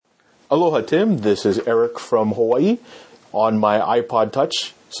Aloha, Tim. This is Eric from Hawaii on my iPod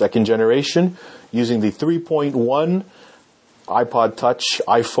Touch, second generation, using the 3.1 iPod Touch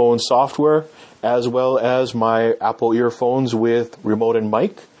iPhone software, as well as my Apple earphones with remote and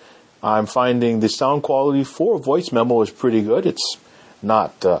mic. I'm finding the sound quality for voice memo is pretty good. It's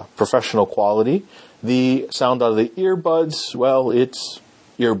not professional quality. The sound out of the earbuds, well, it's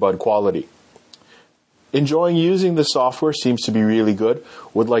earbud quality. Enjoying using the software, seems to be really good.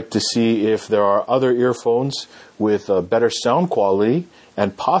 Would like to see if there are other earphones with better sound quality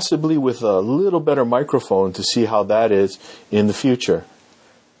and possibly with a little better microphone to see how that is in the future.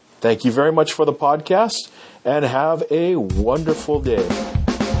 Thank you very much for the podcast and have a wonderful day.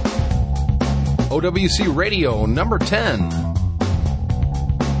 OWC Radio number 10.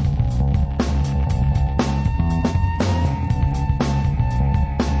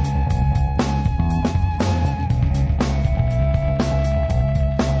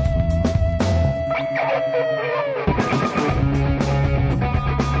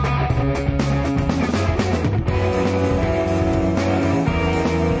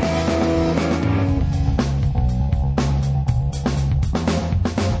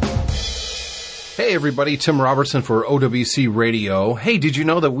 Hey everybody, Tim Robertson for OWC Radio. Hey, did you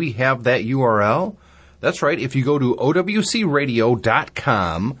know that we have that URL? That's right, if you go to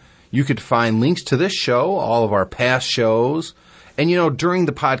OWCRadio.com, you could find links to this show, all of our past shows, and you know, during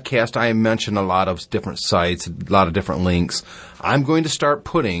the podcast I mentioned a lot of different sites, a lot of different links. I'm going to start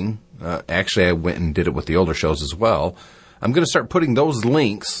putting, actually I went and did it with the older shows as well, I'm going to start putting those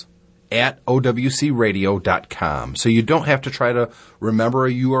links at OWCRadio.com. So you don't have to try to remember a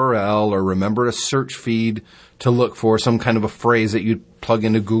URL or remember a search feed to look for some kind of a phrase that you plug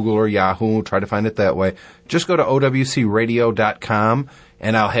into Google or Yahoo, try to find it that way. Just go to OWCRadio.com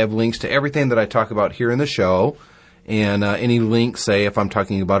and I'll have links to everything that I talk about here in the show. And any links, say if I'm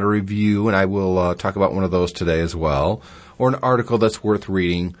talking about a review, and I will talk about one of those today as well, or an article that's worth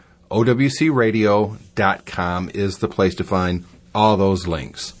reading, OWCRadio.com is the place to find all those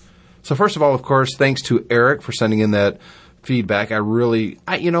links. So first of all, of course, thanks to Eric for sending in that feedback. I really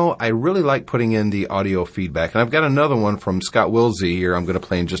like putting in the audio feedback. And I've got another one from Scott Wilsey here I'm going to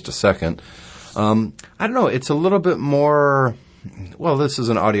play in just a second. I don't know, it's a little bit more, well, this is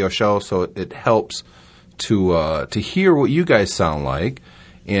an audio show, so it helps to hear what you guys sound like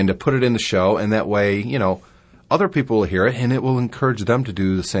and to put it in the show. And that way, you know, other people will hear it and it will encourage them to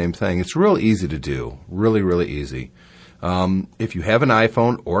do the same thing. It's real easy to do. Really, really easy. If you have an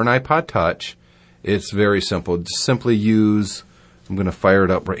iPhone or an iPod Touch, it's very simple. Just simply use, I'm going to fire it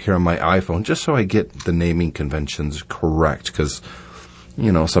up right here on my iPhone just so I get the naming conventions correct because,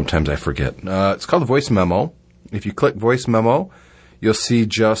 you know, sometimes I forget. It's called Voice Memo. If you click Voice Memo, you'll see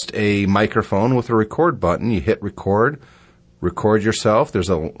just a microphone with a record button. You hit record yourself.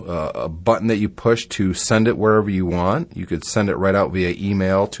 There's a button that you push to send it wherever you want. You could send it right out via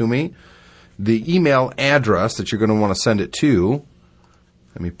email to me. The email address that you're going to want to send it to,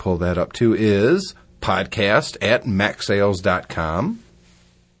 let me pull that up too, is podcast@macsales.com.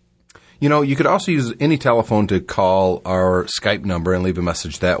 You know, you could also use any telephone to call our Skype number and leave a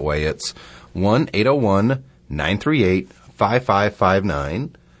message that way. It's 1-801-938-5559.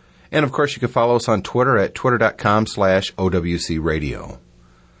 And, of course, you can follow us on Twitter at twitter.com/OWC Radio.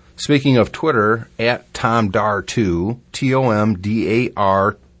 Speaking of Twitter, at TomDar2,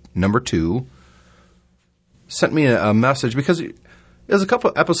 TOMDAR number 2, sent me a message because it was a couple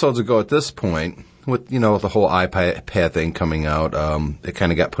of episodes ago at this point with, you know, the whole iPad thing coming out. It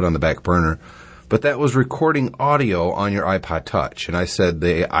kind of got put on the back burner. But that was recording audio on your iPod Touch. And I said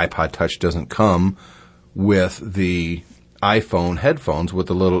the iPod Touch doesn't come with the iPhone headphones with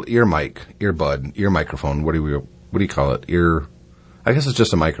the little ear microphone. What do you call it? I guess it's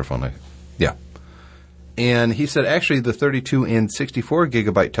just a microphone. Yeah. And he said, actually, the 32 and 64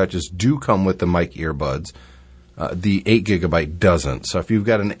 gigabyte touches do come with the mic earbuds. The 8 gigabyte doesn't. So if you've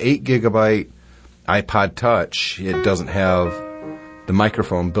got an 8 gigabyte iPod Touch, it doesn't have the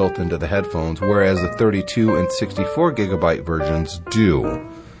microphone built into the headphones, whereas the 32 and 64 gigabyte versions do.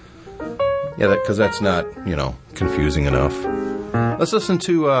 Yeah, because that's not, you know, confusing enough. Let's listen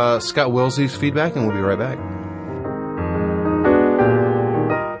to Scott Wilsey's feedback, and we'll be right back.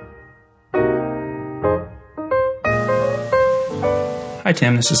 Hi,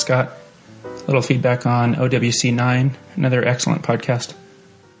 Tim. This is Scott. A little feedback on OWC 9, another excellent podcast.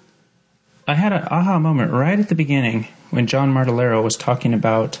 I had an aha moment right at the beginning when John Martellero was talking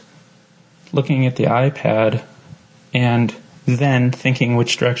about looking at the iPad and then thinking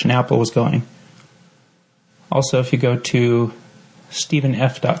which direction Apple was going. Also, if you go to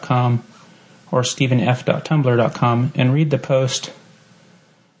stephenf.com or stephenf.tumblr.com and read the post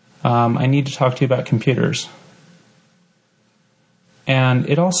I need to talk to you about computers. And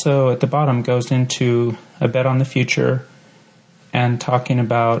it also, at the bottom, goes into a bet on the future and talking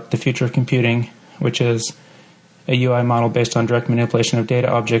about the future of computing, which is a UI model based on direct manipulation of data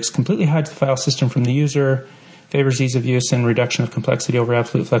objects, completely hides the file system from the user, favors ease of use and reduction of complexity over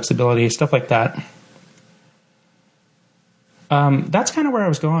absolute flexibility, stuff like that. That's kind of where I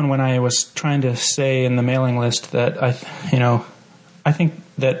was going when I was trying to say in the mailing list that I think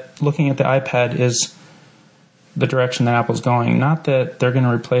that looking at the iPad is the direction that Apple's going. Not that they're going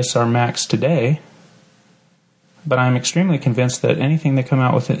to replace our Macs today, but I'm extremely convinced that anything they come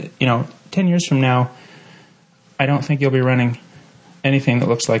out with, 10 years from now, I don't think you'll be running anything that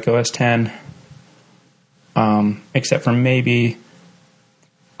looks like OS X, except for maybe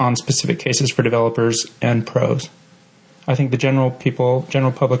on specific cases for developers and pros. I think the general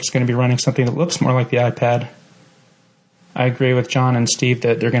public is going to be running something that looks more like the iPad. I agree with John and Steve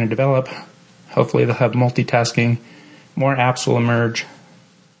that they're going to develop. Hopefully they'll have multitasking. More apps will emerge.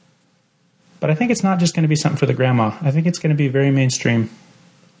 But I think it's not just going to be something for the grandma. I think it's going to be very mainstream.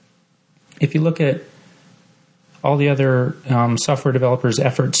 If you look at all the other software developers'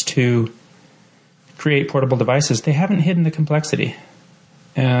 efforts to create portable devices, they haven't hidden the complexity.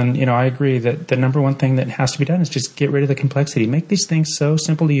 And, I agree that the number one thing that has to be done is just get rid of the complexity. Make these things so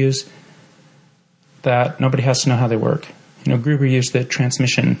simple to use that nobody has to know how they work. Gruber used the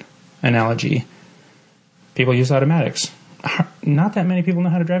transmission analogy. People use automatics. Not that many people know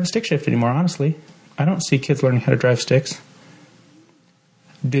how to drive a stick shift anymore, honestly. I don't see kids learning how to drive sticks.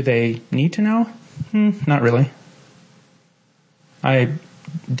 Do they need to know? Not really. I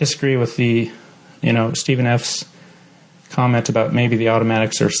disagree with the, Stephen F's comment about maybe the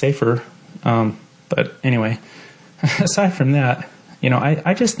automatics are safer. But anyway, aside from that,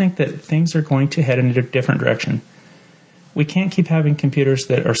 I just think that things are going to head in a different direction. We can't keep having computers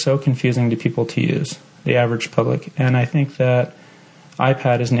that are so confusing to people to use, the average public. And I think that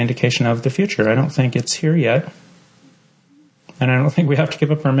iPad is an indication of the future. I don't think it's here yet. And I don't think we have to give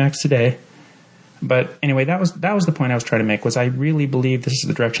up our Macs today. But anyway, that was the point I was trying to make, was I really believe this is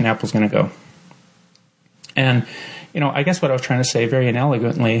the direction Apple's going to go. And, I guess what I was trying to say very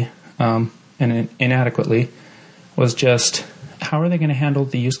inelegantly and inadequately was just, how are they going to handle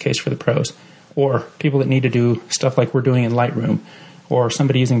the use case for the pros? Or people that need to do stuff like we're doing in Lightroom, or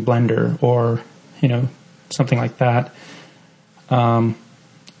somebody using Blender, or, something like that, or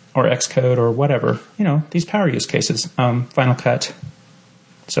Xcode, or whatever, these power use cases, Final Cut.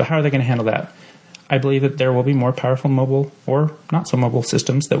 So how are they going to handle that? I believe that there will be more powerful mobile or not so mobile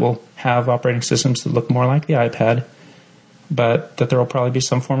systems that will have operating systems that look more like the iPad, but that there will probably be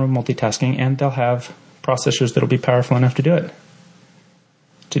some form of multitasking, and they'll have processors that will be powerful enough to do it.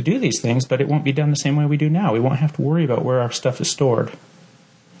 To do these things, but it won't be done the same way we do now. We won't have to worry about where our stuff is stored.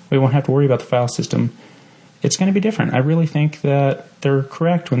 We won't have to worry about the file system. It's going to be different. I really think that they're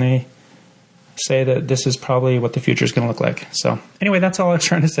correct when they say that this is probably what the future is going to look like. So anyway, that's all I was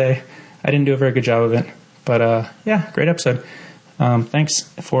trying to say. I didn't do a very good job of it. But great episode. Thanks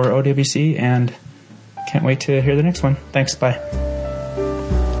for OWC, and can't wait to hear the next one. Thanks, bye.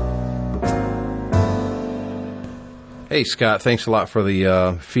 Hey, Scott, thanks a lot for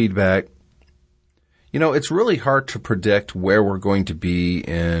the feedback. It's really hard to predict where we're going to be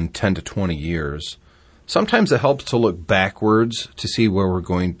in 10 to 20 years. Sometimes it helps to look backwards to see where we're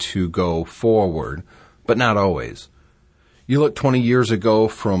going to go forward, but not always. You look 20 years ago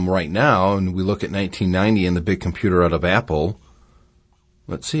from right now, and we look at 1990 and the big computer out of Apple,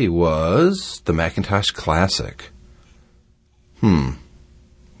 was the Macintosh Classic.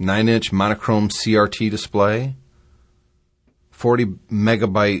 9-inch monochrome CRT display, 40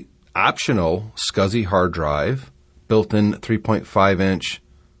 megabyte optional SCSI hard drive, built-in 3.5-inch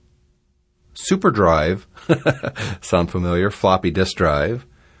super drive, sound familiar, floppy disk drive,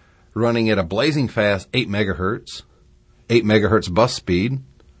 running at a blazing fast 8 megahertz, 8 megahertz bus speed,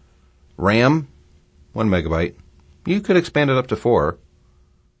 RAM, 1 megabyte. You could expand it up to 4.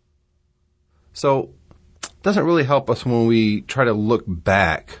 So it doesn't really help us when we try to look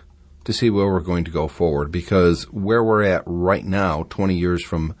back to see where we're going to go forward, because where we're at right now, 20 years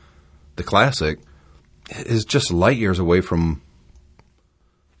from the Classic, is just light years away from...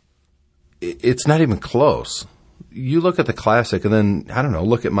 It's not even close. You look at the Classic and then,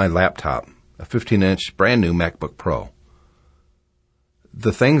 look at my laptop, a 15-inch brand new MacBook Pro.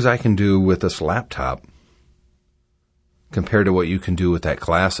 The things I can do with this laptop compared to what you can do with that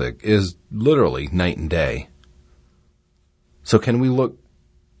Classic is literally night and day. So can we look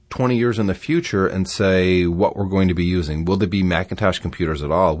 20 years in the future and say what we're going to be using? Will there be Macintosh computers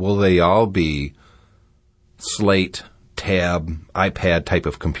at all? Will they all be Slate tab, iPad type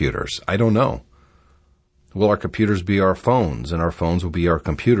of computers? I don't know. Will our computers be our phones, and our phones will be our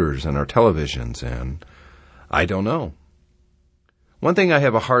computers and our televisions? And I don't know. One thing I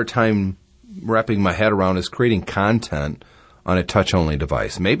have a hard time wrapping my head around is creating content on a touch-only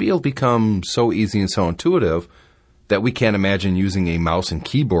device. Maybe it'll become so easy and so intuitive that we can't imagine using a mouse and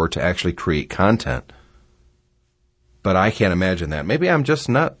keyboard to actually create content. But I can't imagine that. Maybe I'm just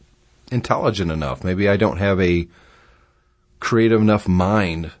not intelligent enough. Maybe I don't have a creative enough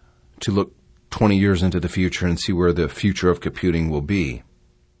mind to look 20 years into the future and see where the future of computing will be.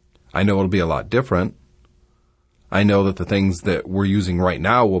 I know it'll be a lot different. I know that the things that we're using right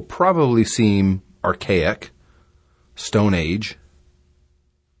now will probably seem archaic, Stone Age,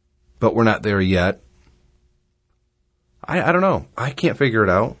 but we're not there yet. I don't know. I can't figure it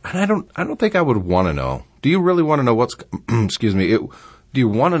out, and I don't think I would want to know. Do you really want to know what's? Excuse me. Do you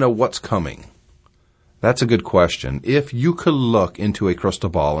want to know what's coming? That's a good question. If you could look into a crystal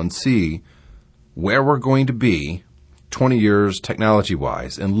ball and see where we're going to be 20 years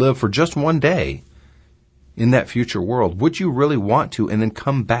technology-wise and live for just one day in that future world, would you really want to and then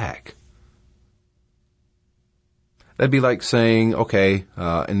come back? That'd be like saying, okay,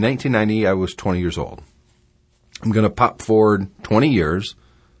 in 1990, I was 20 years old. I'm going to pop forward 20 years,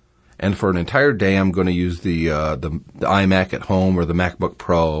 and for an entire day, I'm going to use the iMac at home or the MacBook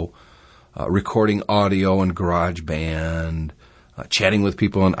Pro, recording audio in GarageBand, chatting with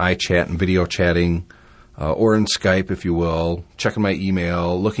people on iChat and video chatting, or in Skype, if you will, checking my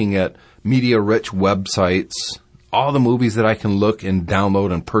email, looking at media-rich websites, all the movies that I can look and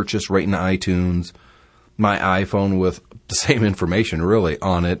download and purchase right in iTunes, my iPhone with the same information, really,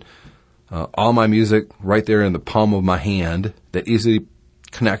 on it, all my music right there in the palm of my hand that easily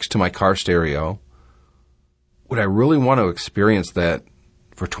connects to my car stereo. Would I really want to experience that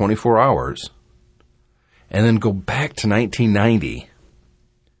for 24 hours and then go back to 1990?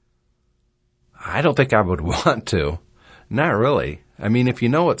 I don't think I would want to. Not really. I mean, if you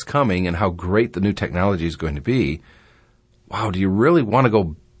know what's coming and how great the new technology is going to be, wow, do you really want to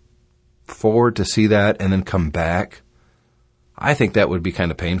go forward to see that and then come back? I think that would be kind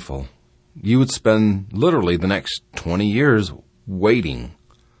of painful. You would spend literally the next 20 years waiting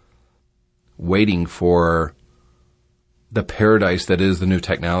for the paradise that is the new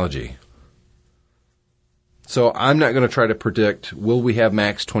technology. So I'm not going to try to predict, will we have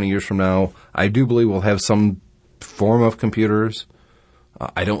Macs 20 years from now? I do believe we'll have some form of computers.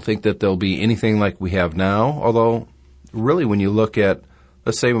 I don't think that there'll be anything like we have now, although really when you look at,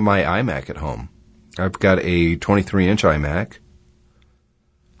 let's say my iMac at home, I've got a 23-inch iMac.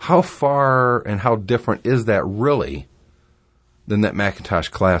 How far and how different is that really than that Macintosh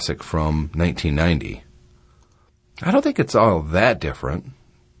Classic from 1990? I don't think it's all that different.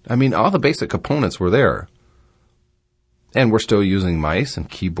 I mean, all the basic components were there. And we're still using mice and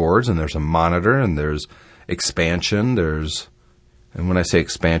keyboards, and there's a monitor, and there's expansion, and when I say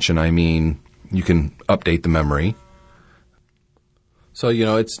expansion, I mean you can update the memory. So,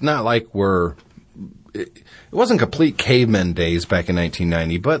 it's not like it wasn't complete caveman days back in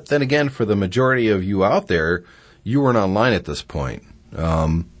 1990, but then again, for the majority of you out there, you weren't online at this point.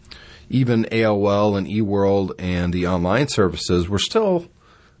 Even AOL and eWorld and the online services were still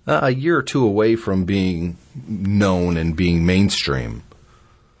a year or two away from being known and being mainstream.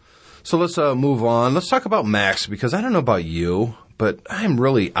 So let's move on. Let's talk about Macs, because I don't know about you, but I'm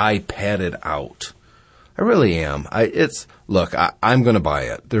really iPaded out. I really am. I'm going to buy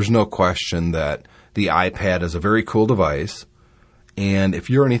it. There's no question that the iPad is a very cool device, and if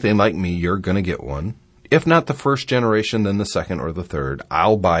you're anything like me, you're going to get one. If not the first generation, then the second or the third.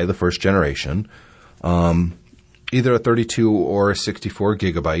 I'll buy the first generation, either a 32 or a 64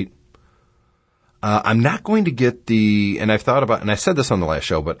 gigabyte. I'm not going to get and I've thought about, and I said this on the last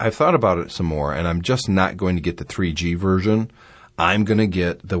show, but I've thought about it some more, and I'm just not going to get the 3G version. I'm going to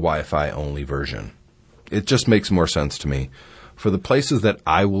get the Wi-Fi only version. It just makes more sense to me. For the places that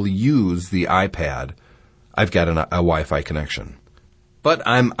I will use the iPad, I've got a Wi-Fi connection. But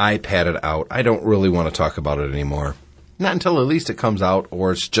I'm iPaded out. I don't really want to talk about it anymore. Not until at least it comes out,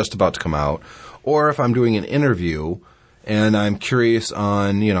 or it's just about to come out, or if I'm doing an interview and I'm curious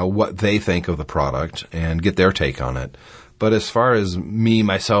on, what they think of the product and get their take on it. But as far as me,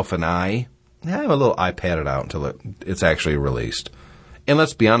 myself, and I'm a little iPaded out until it's actually released. And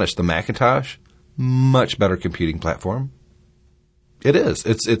let's be honest, the Macintosh, much better computing platform. It is.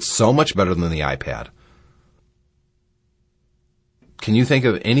 It's so much better than the iPad. Can you think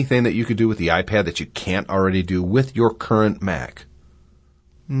of anything that you could do with the iPad that you can't already do with your current Mac?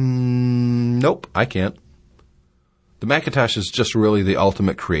 Nope, I can't. The Macintosh is just really the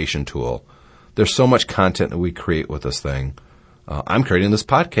ultimate creation tool. There's so much content that we create with this thing. I'm creating this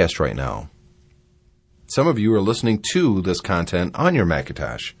podcast right now. Some of you are listening to this content on your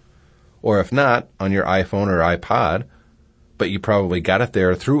Macintosh, or if not, on your iPhone or iPod, but you probably got it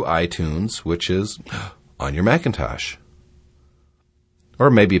there through iTunes, which is on your Macintosh. Or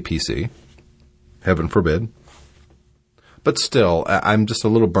maybe a PC. Heaven forbid. But still, I'm just a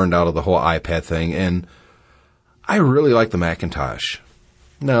little burned out of the whole iPad thing, and I really like the Macintosh.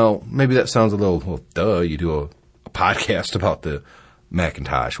 Now, maybe that sounds a little, well, duh, you do a podcast about the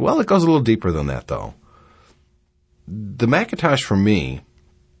Macintosh. Well, it goes a little deeper than that, though. The Macintosh, for me,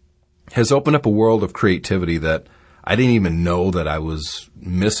 has opened up a world of creativity that I didn't even know that I was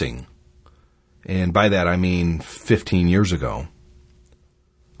missing. And by that, I mean 15 years ago.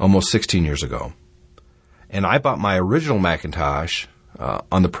 Almost 16 years ago. And I bought my original Macintosh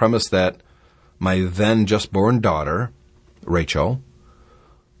on the premise that my then just-born daughter, Rachel,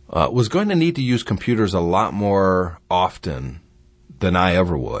 was going to need to use computers a lot more often than I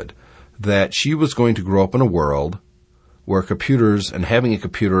ever would. That she was going to grow up in a world where computers and having a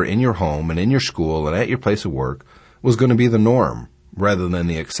computer in your home and in your school and at your place of work was going to be the norm rather than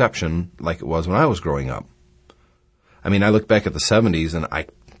the exception like it was when I was growing up. I mean, I look back at the 70s and I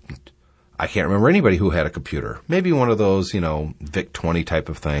can't remember anybody who had a computer. Maybe one of those, VIC-20 type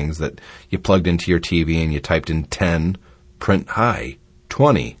of things that you plugged into your TV and you typed in 10, print high,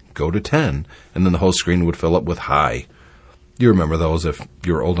 20, go to 10, and then the whole screen would fill up with high. You remember those if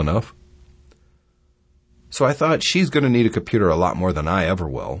you're old enough. So I thought she's going to need a computer a lot more than I ever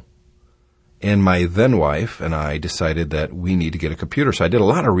will. And my then wife and I decided that we need to get a computer. So I did a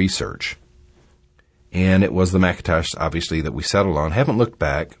lot of research. And it was the Macintosh, obviously, that we settled on. Haven't looked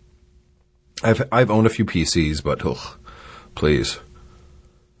back. I've owned a few PCs, but please.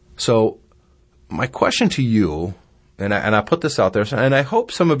 So my question to you, and I put this out there, and I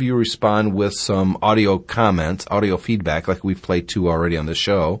hope some of you respond with some audio comments, audio feedback, like we've played two already on this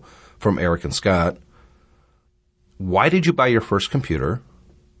show from Eric and Scott. Why did you buy your first computer?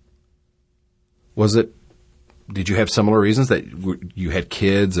 Did you have similar reasons that you had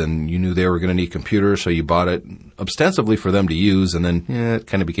kids and you knew they were going to need computers, so you bought it ostensibly for them to use, and then it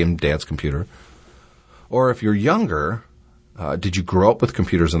kind of became Dad's computer? Or if you're younger, did you grow up with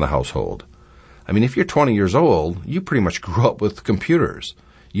computers in the household? I mean, if you're 20 years old, you pretty much grew up with computers.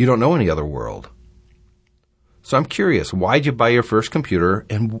 You don't know any other world. So I'm curious, why did you buy your first computer?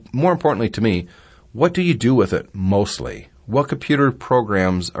 And more importantly to me, what do you do with it mostly? What computer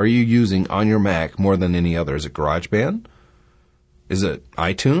programs are you using on your Mac more than any other? Is it GarageBand? Is it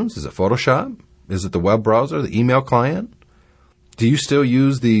iTunes? Is it Photoshop? Is it the web browser, the email client? Do you still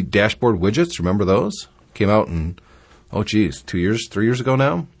use the dashboard widgets? Remember those? Came out in, 3 years ago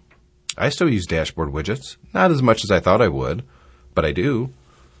now? I still use dashboard widgets. Not as much as I thought I would, but I do.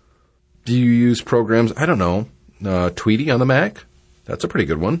 Do you use programs, Tweety on the Mac? That's a pretty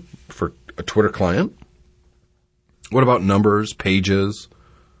good one for a Twitter client. What about Numbers, Pages?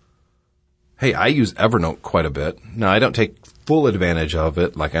 Hey, I use Evernote quite a bit. Now, I don't take full advantage of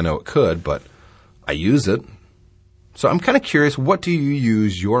it like I know it could, but I use it. So I'm kind of curious, what do you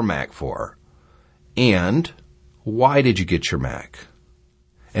use your Mac for? And why did you get your Mac?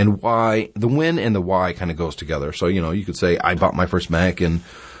 And why, the when and the why kind of goes together. So, you could say, I bought my first Mac in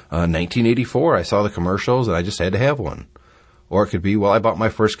 1984. I saw the commercials and I just had to have one. Or it could be, I bought my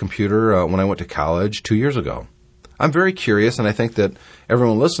first computer when I went to college 2 years ago. I'm very curious, and I think that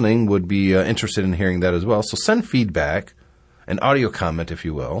everyone listening would be interested in hearing that as well. So send feedback, an audio comment, if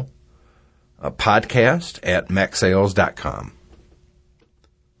you will, a podcast at macsales.com.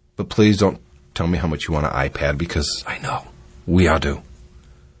 But please don't tell me how much you want an iPad, because I know we all do.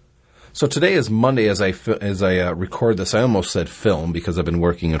 So today is Monday as I record this. I almost said film because I've been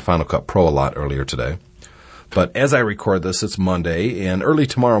working in Final Cut Pro a lot earlier today. But as I record this, it's Monday, and early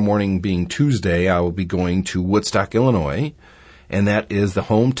tomorrow morning being Tuesday, I will be going to Woodstock, Illinois, and that is the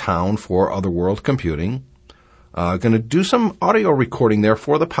hometown for Otherworld Computing. Going to do some audio recording there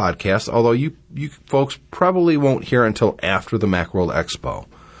for the podcast, although you folks probably won't hear until after the Macworld Expo.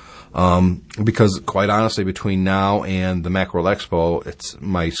 Because quite honestly, between now and the Macworld Expo,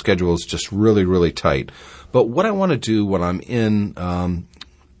 my schedule is just really, really tight. But what I want to do when I'm in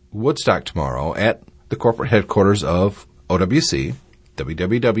Woodstock tomorrow at the corporate headquarters of OWC,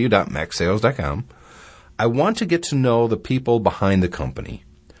 www.macsales.com, I want to get to know the people behind the company.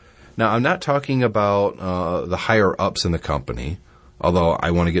 Now, I'm not talking about the higher-ups in the company, although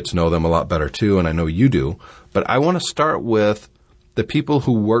I want to get to know them a lot better too, and I know you do. But I want to start with the people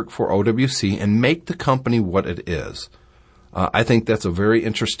who work for OWC and make the company what it is. I think that's a very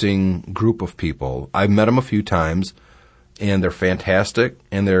interesting group of people. I've met them a few times, and they're fantastic,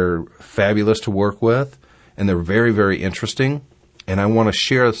 and they're fabulous to work with, and they're very, very interesting, and I want to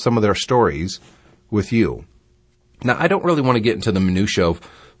share some of their stories with you. Now, I don't really want to get into the minutia of,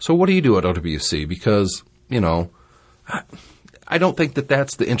 so what do you do at OWC? Because, I don't think that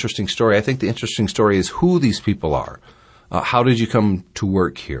that's the interesting story. I think the interesting story is who these people are. How did you come to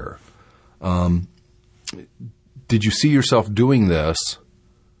work here? Did you see yourself doing this,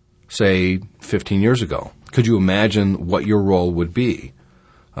 say, 15 years ago? Could you imagine what your role would be?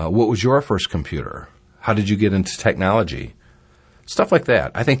 What was your first computer? How did you get into technology? Stuff like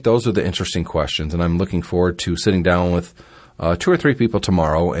that. I think those are the interesting questions, and I'm looking forward to sitting down with 2 or 3 people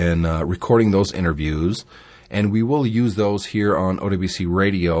tomorrow and recording those interviews, and we will use those here on OWC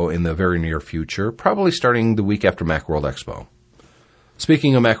Radio in the very near future, probably starting the week after Macworld Expo.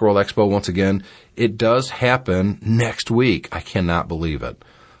 Speaking of Macworld Expo, once again, it does happen next week. I cannot believe it.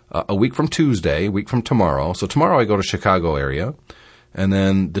 A week from Tuesday, a week from tomorrow. So tomorrow I go to Chicago area, and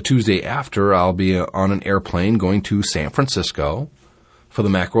then the Tuesday after I'll be on an airplane going to San Francisco for the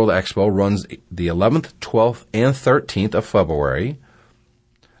Macworld Expo. Runs the 11th, 12th, and 13th of February.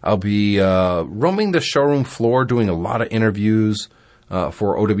 I'll be roaming the showroom floor, doing a lot of interviews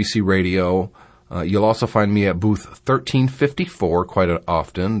for OWC Radio. You'll also find me at booth 1354 quite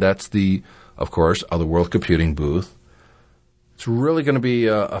often. That's the, of course, Other World Computing booth. It's really going to be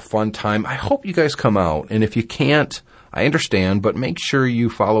a fun time. I hope you guys come out, and if you can't, I understand, but make sure you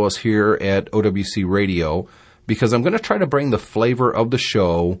follow us here at OWC Radio, because I'm going to try to bring the flavor of the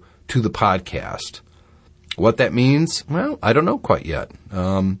show to the podcast. What that means, well, I don't know quite yet.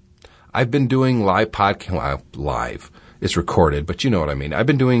 I've been doing live podcast, live. It's recorded, but you know what I mean. I've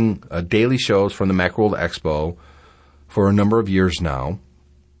been doing daily shows from the Macworld Expo for a number of years now.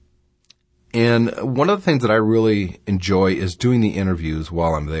 And one of the things that I really enjoy is doing the interviews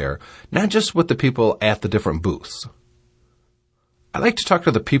while I'm there, not just with the people at the different booths. I like to talk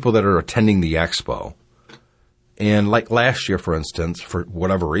to the people that are attending the expo. And like last year, for instance, for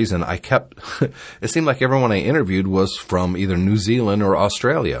whatever reason, it seemed like everyone I interviewed was from either New Zealand or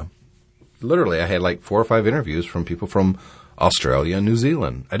Australia. Literally, I had like 4 or 5 interviews from people from Australia and New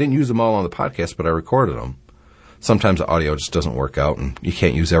Zealand. I didn't use them all on the podcast, but I recorded them. Sometimes the audio just doesn't work out, and you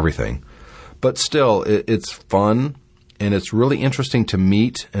can't use everything. But still, it's fun, and it's really interesting to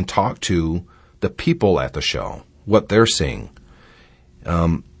meet and talk to the people at the show, what they're seeing.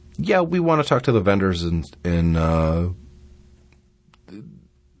 We want to talk to the vendors and the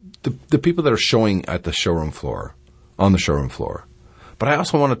people that are showing at the showroom floor, on the showroom floor. But I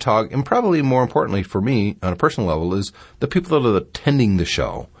also want to talk, and probably more importantly for me on a personal level, is the people that are attending the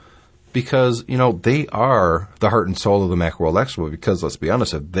show. Because, they are the heart and soul of the Macworld Expo, because let's be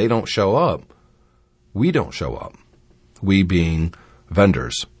honest, if they don't show up, we don't show up. We being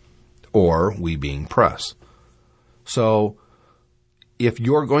vendors, or we being press. So, if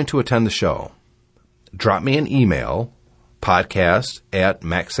you're going to attend the show, drop me an email,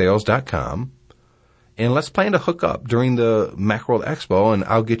 podcast@macsales.com, and let's plan to hook up during the Macworld Expo, and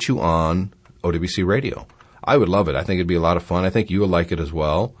I'll get you on OWC Radio. I would love it. I think it'd be a lot of fun. I think you will like it as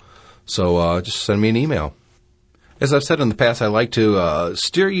well. So just send me an email. As I've said in the past, I like to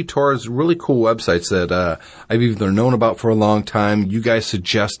steer you towards really cool websites that I've either known about for a long time, you guys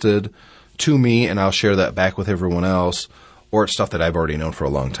suggested to me, and I'll share that back with everyone else, or it's stuff that I've already known for a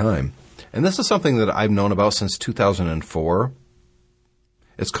long time. And this is something that I've known about since 2004.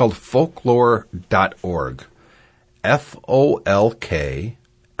 It's called folklore.org.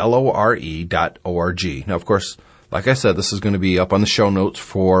 FOLKLORE.org. Now, of course, like I said, this is going to be up on the show notes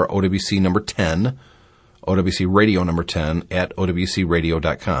for OWC number 10, OWC Radio number 10 at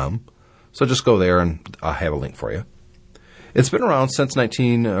OWCRadio.com. So just go there and I'll have a link for you. It's been around since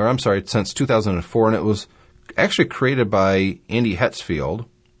 2004, and it was actually created by Andy Hetzfield.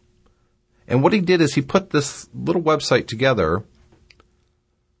 And what he did is he put this little website together,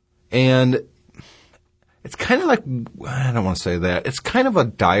 and it's kind of like, I don't want to say that. It's kind of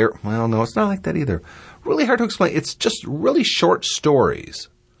a well, no, it's not like that either. Really hard to explain. It's just really short stories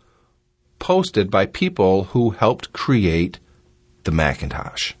posted by people who helped create the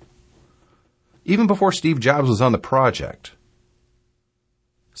Macintosh. Even before Steve Jobs was on the project,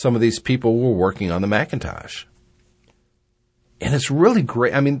 some of these people were working on the Macintosh. And it's really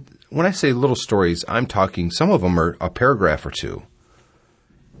great. I mean, when I say little stories, I'm talking, some of them are a paragraph or two.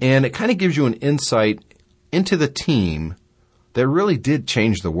 And it kind of gives you an insight into the team that really did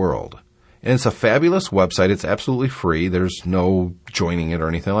change the world. And it's a fabulous website. It's absolutely free. There's no joining it or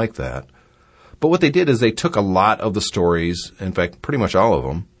anything like that. But what they did is they took a lot of the stories, in fact, pretty much all of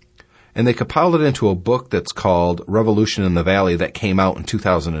them, and they compiled it into a book that's called Revolution in the Valley that came out in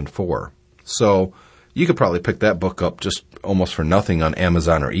 2004. So You could probably pick that book up just almost for nothing on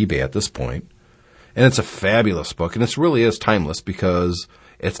Amazon or eBay at this point. And it's a fabulous book, and it really is timeless because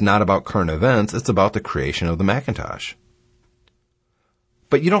it's not about current events. It's about the creation of the Macintosh.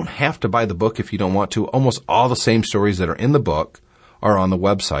 But you don't have to buy the book if you don't want to. Almost all the same stories that are in the book are on the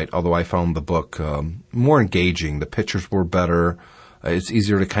website, although I found the book more engaging. The pictures were better. It's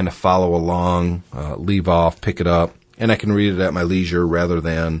easier to kind of follow along, leave off, pick it up, and I can read it at my leisure rather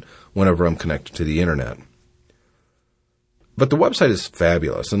than whenever I'm connected to the internet. But the website is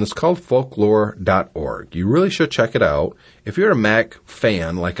fabulous, and it's called folklore.org. You really should check it out. If you're a Mac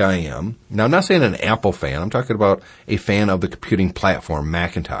fan like I am, now I'm not saying an Apple fan, I'm talking about a fan of the computing platform,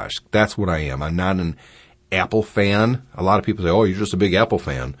 Macintosh. That's what I am. I'm not an Apple fan. A lot of people say, oh, you're just a big Apple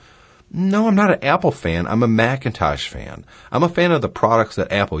fan. No, I'm not an Apple fan. I'm a Macintosh fan. I'm a fan of the products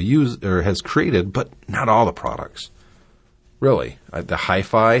that Apple has created, but not all the products. Really. The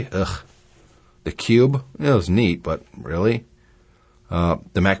Hi-Fi, ugh. The Cube, it was neat, but really? The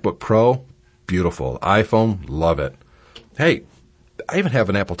MacBook Pro, beautiful. iPhone, love it. Hey, I even have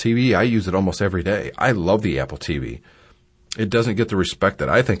an Apple TV. I use it almost every day. I love the Apple TV. It doesn't get the respect that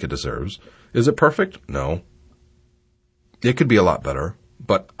I think it deserves. Is it perfect? No. It could be a lot better,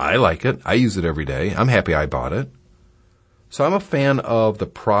 but I like it. I use it every day. I'm happy I bought it. So I'm a fan of the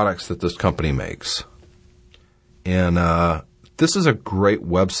products that this company makes. And this is a great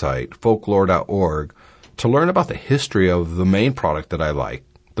website, folklore.org, to learn about the history of the main product that I like,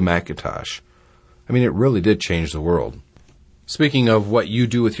 the Macintosh. I mean, it really did change the world. Speaking of what you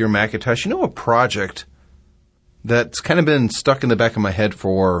do with your Macintosh, you know a project that's kind of been stuck in the back of my head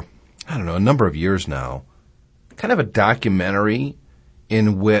for, I don't know, a number of years now. Kind of a documentary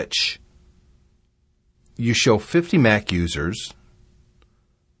in which you show 50 Mac users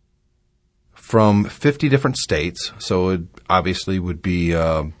from 50 different states, so it obviously would be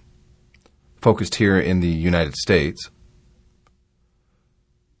focused here in the United States.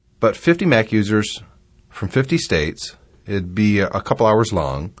 But 50 Mac users from 50 states, it'd be a couple hours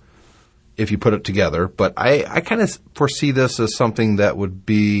long if you put it together. But I kind of foresee this as something that would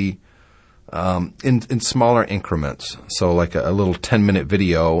be in smaller increments. So like a little 10-minute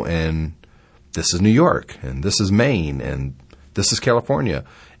video, and this is New York, and this is Maine, and this is California.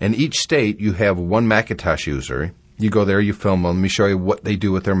 And each state, you have one Macintosh user. You go there, you film them, let me show you what they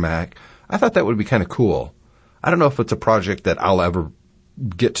do with their Mac. I thought that would be kind of cool. I don't know if it's a project that I'll ever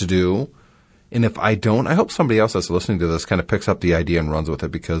get to do. And if I don't, I hope somebody else that's listening to this kind of picks up the idea and runs with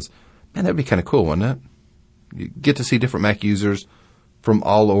it because, man, that'd be kind of cool, wouldn't it? You get to see different Mac users from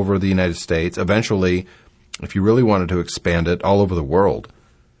all over the United States. Eventually, if you really wanted to expand it, all over the world.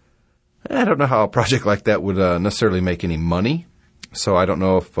 I don't know how a project like that would necessarily make any money. So I don't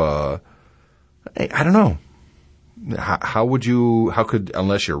know if, I don't know. How could,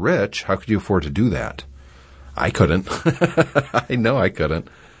 unless you're rich, how could you afford to do that? I couldn't. I know I couldn't.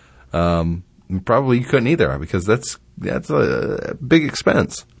 Probably you couldn't either because that's a big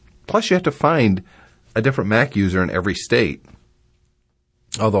expense. Plus you have to find a different Mac user in every state.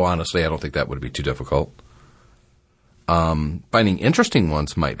 Although honestly, I don't think that would be too difficult. Finding interesting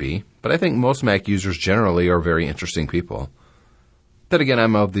ones might be, but I think most Mac users generally are very interesting people. Then again,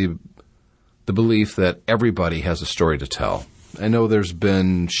 I'm of the belief that everybody has a story to tell. I know there's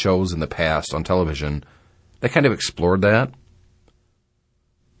been shows in the past on television that kind of explored that.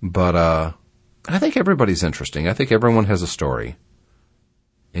 But I think everybody's interesting. I think everyone has a story.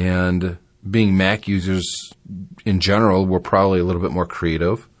 And being Mac users in general, we're probably a little bit more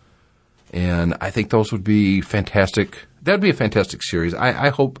creative. And I think those would be fantastic. That would be a fantastic series. I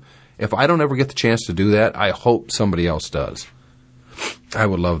hope, if I don't ever get the chance to do that, I hope somebody else does. I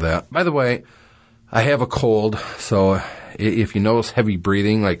would love that. By the way, I have a cold, so if you notice heavy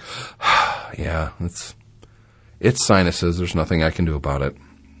breathing, like, yeah, it's sinuses. There's nothing I can do about it.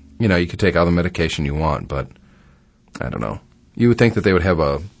 You know, you could take all the medication you want, but I don't know. You would think that they would have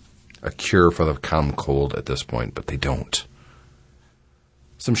a cure for the common cold at this point, but they don't.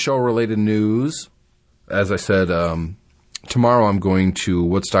 Some show-related news. As I said, tomorrow I'm going to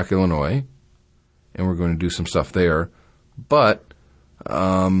Woodstock, Illinois, and we're going to do some stuff there. But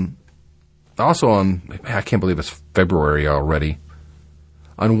also I can't believe it's February already.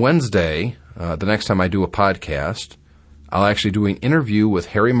 On Wednesday, the next time I do a podcast, I'll actually do an interview with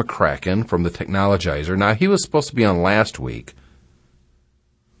Harry McCracken from the Technologizer. Now, he was supposed to be on last week,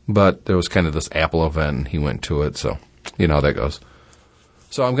 but there was kind of this Apple event, and he went to it, so you know how that goes.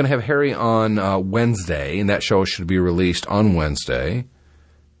 So I'm going to have Harry on Wednesday, and that show should be released on Wednesday.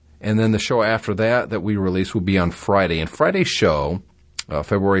 And then the show after that we release will be on Friday. And Friday's show,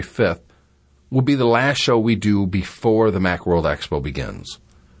 February 5th, will be the last show we do before the Macworld Expo begins.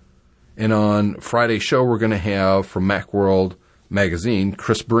 And on Friday's show, we're going to have from Macworld Magazine,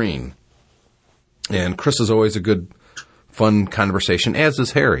 Chris Breen. And Chris is always a good, fun conversation, as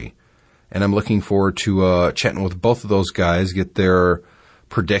is Harry. And I'm looking forward to chatting with both of those guys, get their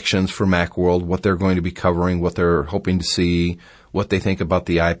predictions for Macworld, what they're going to be covering, what they're hoping to see, what they think about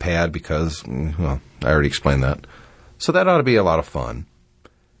the iPad, because, well, I already explained that. So that ought to be a lot of fun.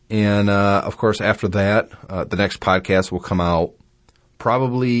 And, of course, after that, the next podcast will come out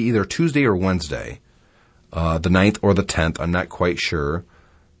probably either Tuesday or Wednesday, the 9th or the 10th. I'm not quite sure.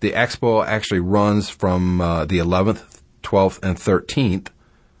 The expo actually runs from the 11th, 12th, and 13th,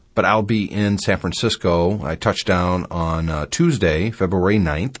 but I'll be in San Francisco. I touch down on Tuesday, February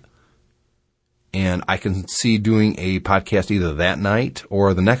 9th, and I can see doing a podcast either that night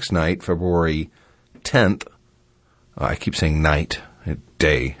or the next night, February 10th. I keep saying night,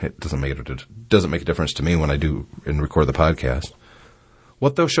 day. It doesn't make a difference to me when I do and record the podcast.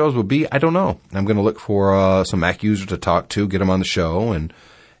 What those shows will be, I don't know. I'm going to look for some Mac users to talk to, get them on the show, and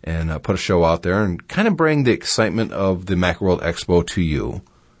put a show out there and kind of bring the excitement of the Macworld Expo to you.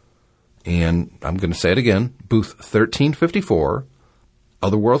 And I'm going to say it again, booth 1354,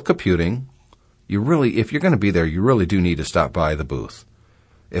 Otherworld Computing. If you're going to be there, you really do need to stop by the booth.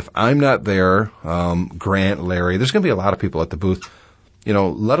 If I'm not there, Grant, Larry, there's going to be a lot of people at the booth. You know,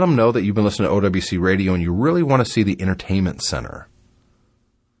 let them know that you've been listening to OWC Radio and you really want to see the entertainment center.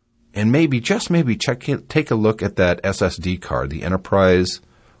 And take a look at that SSD card, the Enterprise.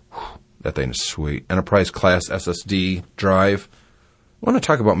 That thing is sweet. Enterprise class SSD drive. I want to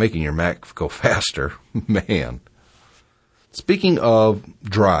talk about making your Mac go faster. Man. Speaking of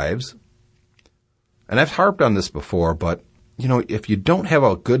drives, and I've harped on this before, but, you know, if you don't have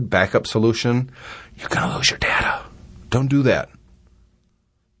a good backup solution, you're going to lose your data. Don't do that.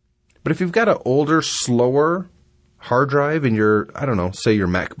 But if you've got an older, slower hard drive in your, say your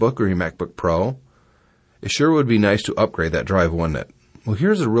MacBook or your MacBook Pro, it sure would be nice to upgrade that drive, wouldn't it? Well,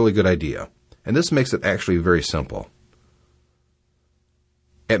 here's a really good idea, and this makes it actually very simple.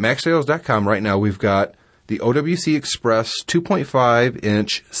 At MacSales.com right now, we've got the OWC Express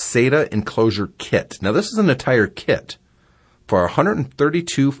 2.5-inch SATA enclosure kit. Now, this is an entire kit for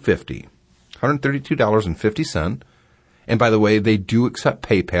 $132.50. And by the way, they do accept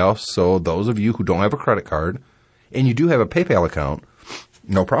PayPal, so those of you who don't have a credit card and you do have a PayPal account,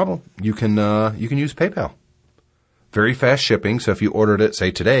 no problem. You can use PayPal. Very fast shipping, so if you ordered it,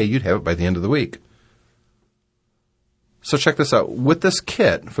 say today, you'd have it by the end of the week. So check this out. With this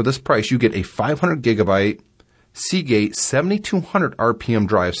kit, for this price, you get a 500 gigabyte Seagate 7200 RPM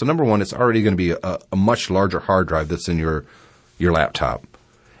drive. So number one, it's already going to be a much larger hard drive that's in your laptop.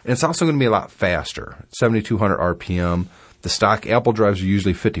 And it's also going to be a lot faster, 7200 RPM. The stock Apple drives are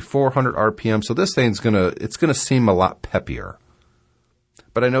usually 5400 RPM, so this thing's going to seem a lot peppier.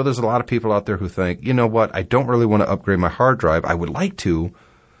 But I know there's a lot of people out there who think, you know what, I don't really want to upgrade my hard drive. I would like to,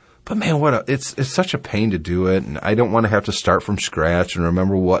 but man, it's such a pain to do it, and I don't want to have to start from scratch and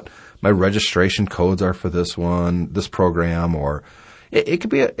remember what my registration codes are for this program, or it could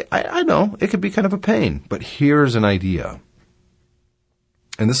be, I know, it could be kind of a pain, but here's an idea.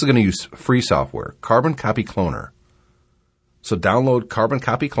 And this is going to use free software, Carbon Copy Cloner. So download Carbon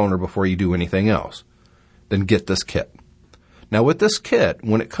Copy Cloner before you do anything else. Then get this kit. Now with this kit,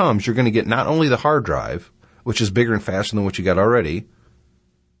 when it comes, you're going to get not only the hard drive, which is bigger and faster than what you got already,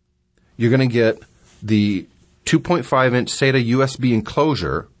 you're going to get the 2.5-inch SATA USB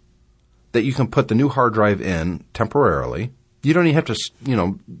enclosure that you can put the new hard drive in temporarily. You don't even have to,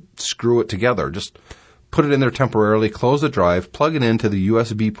 screw it together. Just put it in there temporarily, close the drive, plug it into the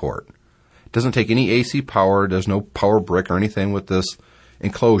USB port. It doesn't take any AC power. There's no power brick or anything with this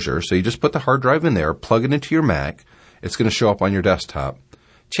enclosure. So you just put the hard drive in there, plug it into your Mac. It's going to show up on your desktop.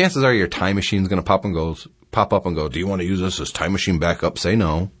 Chances are your Time Machine is going to pop up and go, do you want to use this as Time Machine backup? Say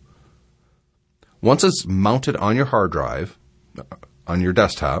no. Once it's mounted on your hard drive, on your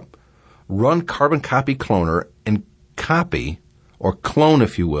desktop, run Carbon Copy Cloner and copy, or clone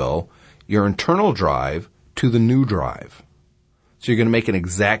if you will, your internal drive to the new drive. So you're going to make an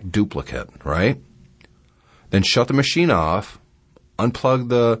exact duplicate, right? Then shut the machine off, unplug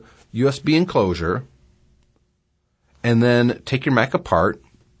the USB enclosure, and then take your Mac apart.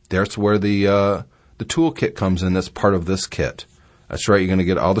 There's where the toolkit comes in. That's part of this kit. That's right. You're going to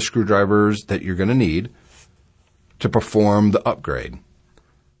get all the screwdrivers that you're going to need to perform the upgrade.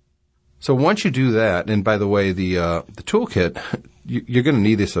 So once you do that, and by the way, the toolkit, you're going to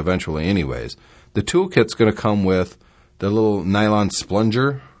need this eventually anyways. The toolkit's going to come with the little nylon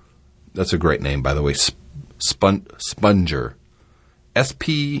splunger. That's a great name, by the way. Spunger.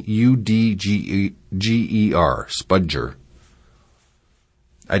 S-P-U-D-G-E-R. Spudger.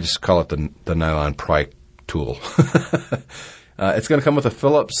 I just call it the nylon pry tool. It's going to come with a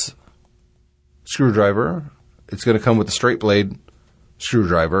Phillips screwdriver. It's going to come with a straight blade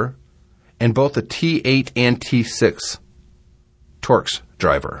screwdriver and both a T8 and T6 Torx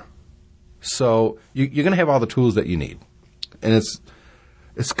driver. So you're going to have all the tools that you need. And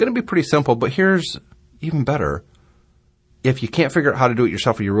it's going to be pretty simple, but here's even better. If you can't figure out how to do it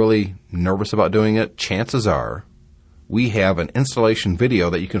yourself or you're really nervous about doing it, chances are we have an installation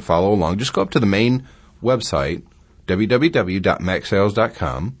video that you can follow along. Just go up to the main website,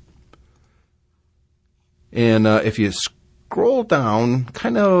 www.macsales.com. And if you scroll down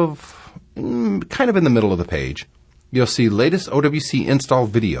kind of in the middle of the page, you'll see latest OWC install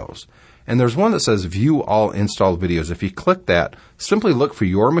videos. And there's one that says view all installed videos. If you click that, simply look for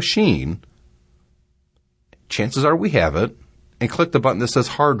your machine. Chances are we have it. And click the button that says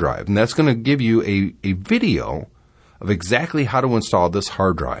hard drive. And that's going to give you a video of exactly how to install this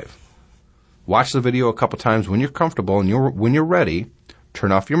hard drive. Watch the video a couple times when you're comfortable and when you're ready.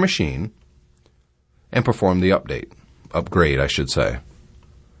 Turn off your machine and perform the upgrade, I should say.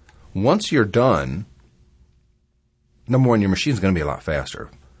 Once you're done, number one, your machine's going to be a lot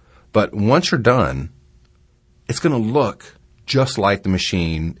faster. But once you're done, it's going to look just like the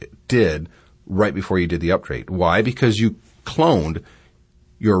machine did right before you did the upgrade. Why? Because you cloned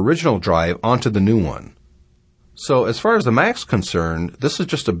your original drive onto the new one. So as far as the Mac's concerned, this is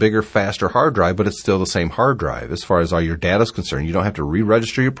just a bigger, faster hard drive, but it's still the same hard drive. As far as all your data is concerned, you don't have to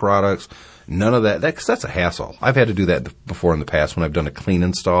re-register your products. None of that. Because that's a hassle. I've had to do that before in the past when I've done a clean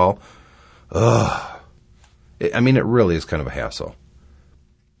install. It really is kind of a hassle.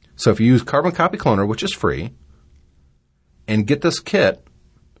 So if you use Carbon Copy Cloner, which is free, and get this kit,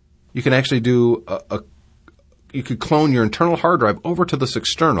 you can actually do you could clone your internal hard drive over to this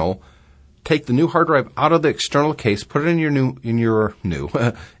external. Take the new hard drive out of the external case, put it in your new,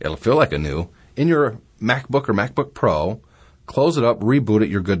 it'll feel like a new, in your MacBook or MacBook Pro, close it up, reboot it,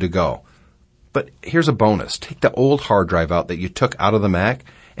 you're good to go. But here's a bonus. Take the old hard drive out that you took out of the Mac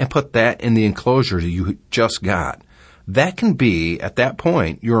and put that in the enclosure you just got. That can be, at that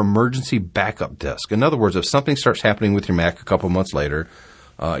point, your emergency backup disk. In other words, if something starts happening with your Mac a couple months later,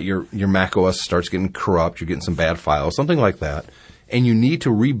 your Mac OS starts getting corrupt, you're getting some bad files, something like that, and you need to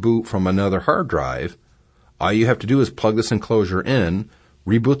reboot from another hard drive, all you have to do is plug this enclosure in,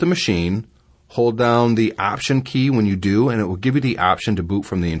 reboot the machine, hold down the option key when you do, and it will give you the option to boot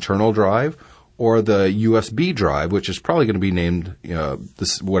from the internal drive or the USB drive, which is probably going to be named,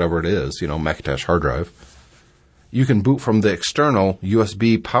 this whatever it is, Macintosh hard drive. You can boot from the external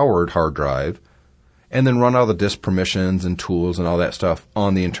USB-powered hard drive and then run all the disk permissions and tools and all that stuff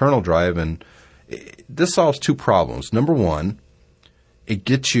on the internal drive. And this solves two problems. Number one, it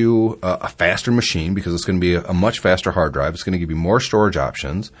gets you a faster machine because it's going to be a much faster hard drive. It's going to give you more storage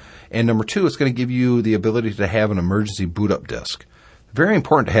options. And number two, it's going to give you the ability to have an emergency boot-up disk. Very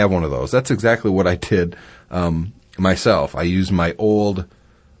important to have one of those. That's exactly what I did myself. I used my old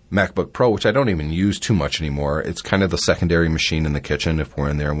MacBook Pro, which I don't even use too much anymore. It's kind of the secondary machine in the kitchen. If we're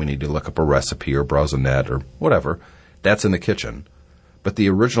in there and we need to look up a recipe or browse a net or whatever, that's in the kitchen. But the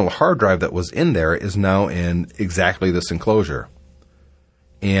original hard drive that was in there is now in exactly this enclosure.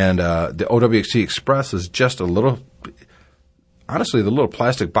 And the OWC Express is just a little, honestly, the little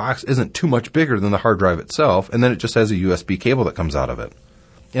plastic box isn't too much bigger than the hard drive itself, and then it just has a USB cable that comes out of it.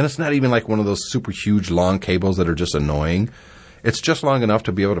 And it's not even like one of those super huge long cables that are just annoying. It's just long enough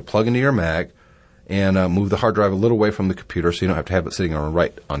to be able to plug into your Mac and move the hard drive a little away from the computer so you don't have to have it sitting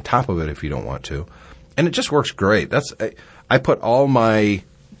right on top of it if you don't want to. And it just works great. I put all my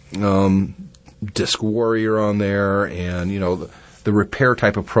Disk Warrior on there and, the repair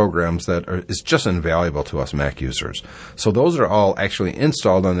type of programs is just invaluable to us Mac users. So those are all actually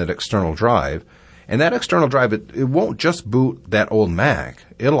installed on that external drive. And that external drive, it won't just boot that old Mac.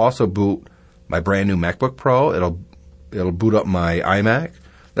 It'll also boot my brand new MacBook Pro. It'll boot up my iMac.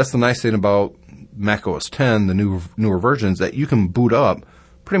 That's the nice thing about Mac OS X, the newer versions, that you can boot up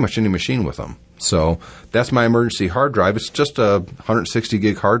pretty much any machine with them. So that's my emergency hard drive. It's just a 160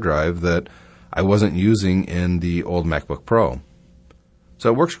 gig hard drive that I wasn't using in the old MacBook Pro. So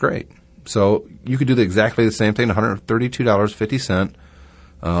it works great. So you could do exactly the same thing, $132.50,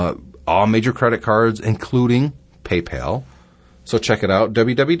 all major credit cards, including PayPal. So check it out,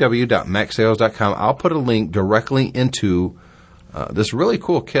 www.macsales.com. I'll put a link directly into this really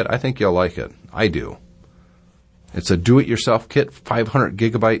cool kit. I think you'll like it. I do. It's a do-it-yourself kit, 500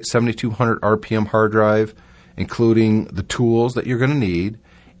 gigabyte, 7200 RPM hard drive, including the tools that you're going to need,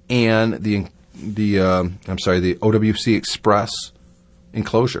 and the OWC Express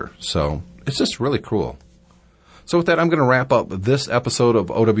enclosure. So it's just really cool. So with that, I'm going to wrap up this episode of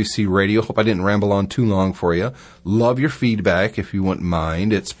OWC Radio. Hope I didn't ramble on too long for you. Love your feedback if you wouldn't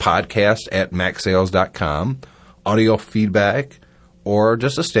mind. It's podcast@macsales.com, audio feedback, or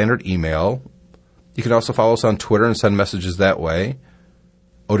just a standard email. You can also follow us on Twitter and send messages that way.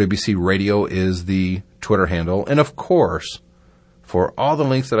 OWC Radio is the Twitter handle. And of course, for all the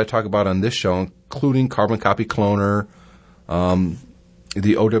links that I talk about on this show, including Carbon Copy Cloner,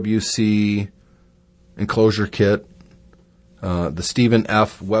 the OWC enclosure kit, the Stephen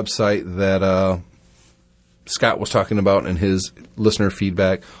F. website that Scott was talking about in his listener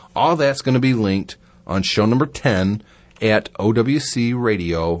feedback, all that's going to be linked on show number 10 at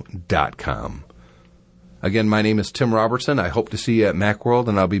OWCRadio.com. Again, my name is Tim Robertson. I hope to see you at Macworld,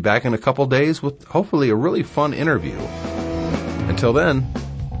 and I'll be back in a couple days with hopefully a really fun interview. Until then,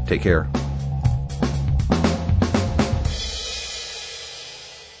 take care.